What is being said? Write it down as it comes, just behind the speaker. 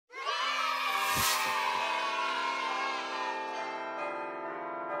Hello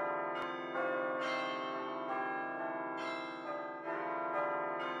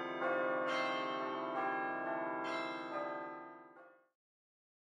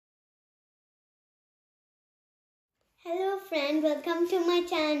friend, welcome to my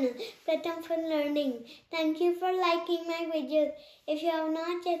channel, Pratham for Learning. Thank you for liking my videos. If you have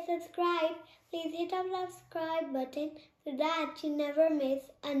not yet subscribed, please hit the subscribe button so that you never miss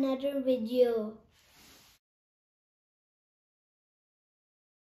another video.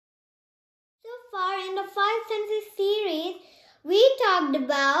 So far in the 5 senses series, we talked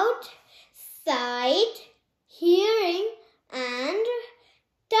about sight, hearing and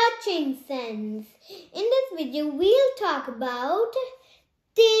touching sense. In this video, we'll talk about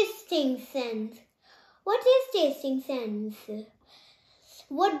tasting sense. What is tasting sense?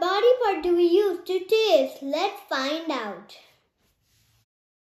 What body part do we use to taste? Let's find out.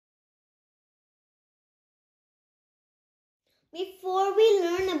 Before we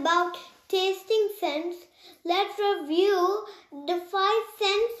learn about tasting sense, let's review the 5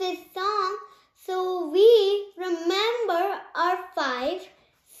 senses song so we remember our 5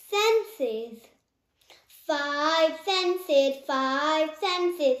 senses. 5 senses,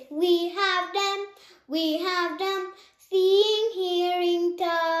 we have them, seeing, hearing,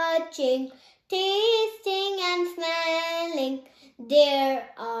 touching, tasting and smelling. There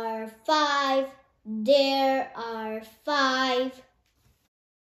are 5.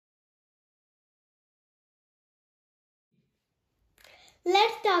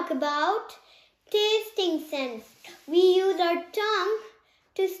 Let's talk about tasting sense. We use our tongue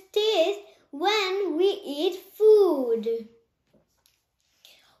to taste when we eat food.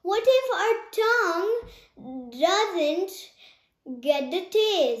 What if our tongue doesn't get the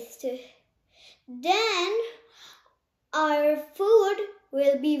taste? Then our food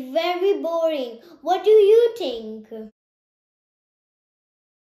will be very boring. What do you think?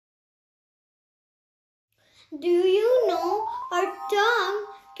 Do you know our tongue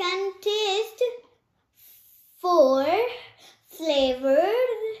can taste 4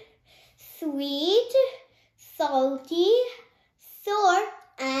 flavors: sweet, salty, sour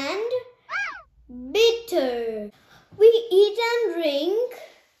and bitter. We eat and drink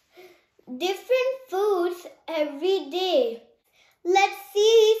different foods every day. Let's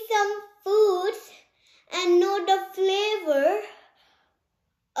see some foods and know the flavor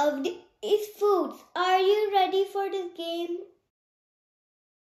of these foods. Are you ready for this game?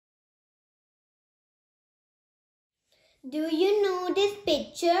 Do you know this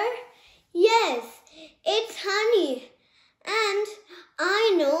picture? Yes, it's honey. And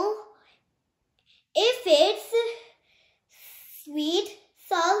I know if it's sweet,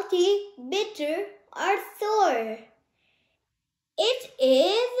 salty, bitter or sour. It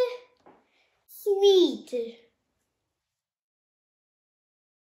is sweet.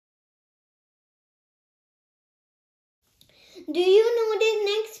 Do you know this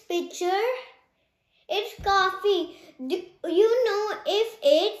next picture? It's coffee. Do you know if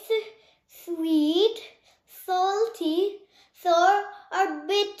it's sweet, salty, sour or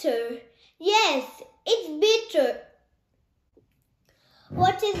bitter? Yes, it's bitter.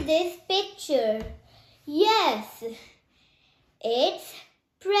 What is this picture? Yes, it's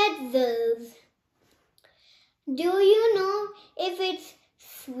pretzels. Do you know if it's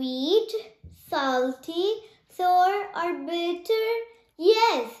sweet, salty, sour or bitter?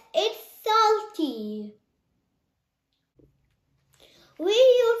 Yes, it's salty. We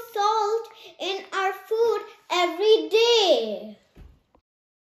use salt in our food every day.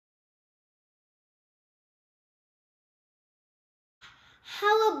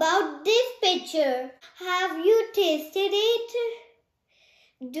 How about this picture? Have you tasted it?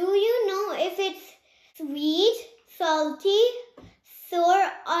 Do you know if it's sweet, salty,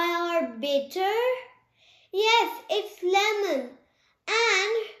 sour or bitter? Yes, it's lemon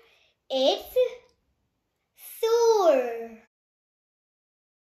and it's sour.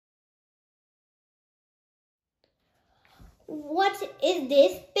 What is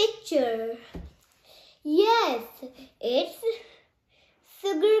this picture? Yes, it's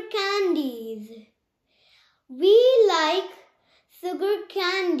sugar candies. We like sugar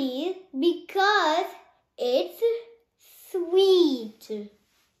candies because it's sweet.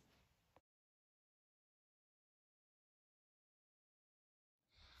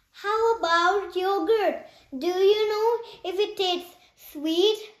 How about yogurt? Do you know if it tastes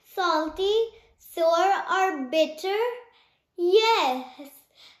sweet, salty, sour or bitter? Yes,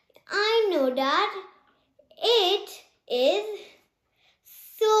 I know that. It is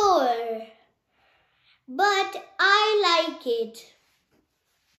sour, but I like it.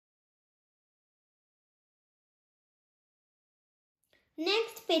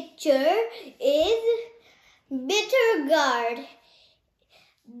 Next picture is bitter gourd.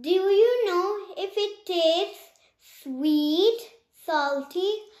 Do you know if it tastes sweet,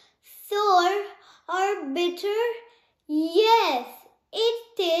 salty, sour or bitter? Yes,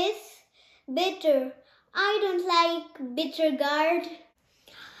 it tastes bitter. I don't like bitter gourd.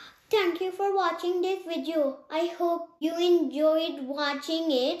 Thank you for watching this video. I hope you enjoyed watching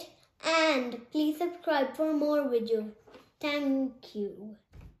it, and please subscribe for more videos. Thank you.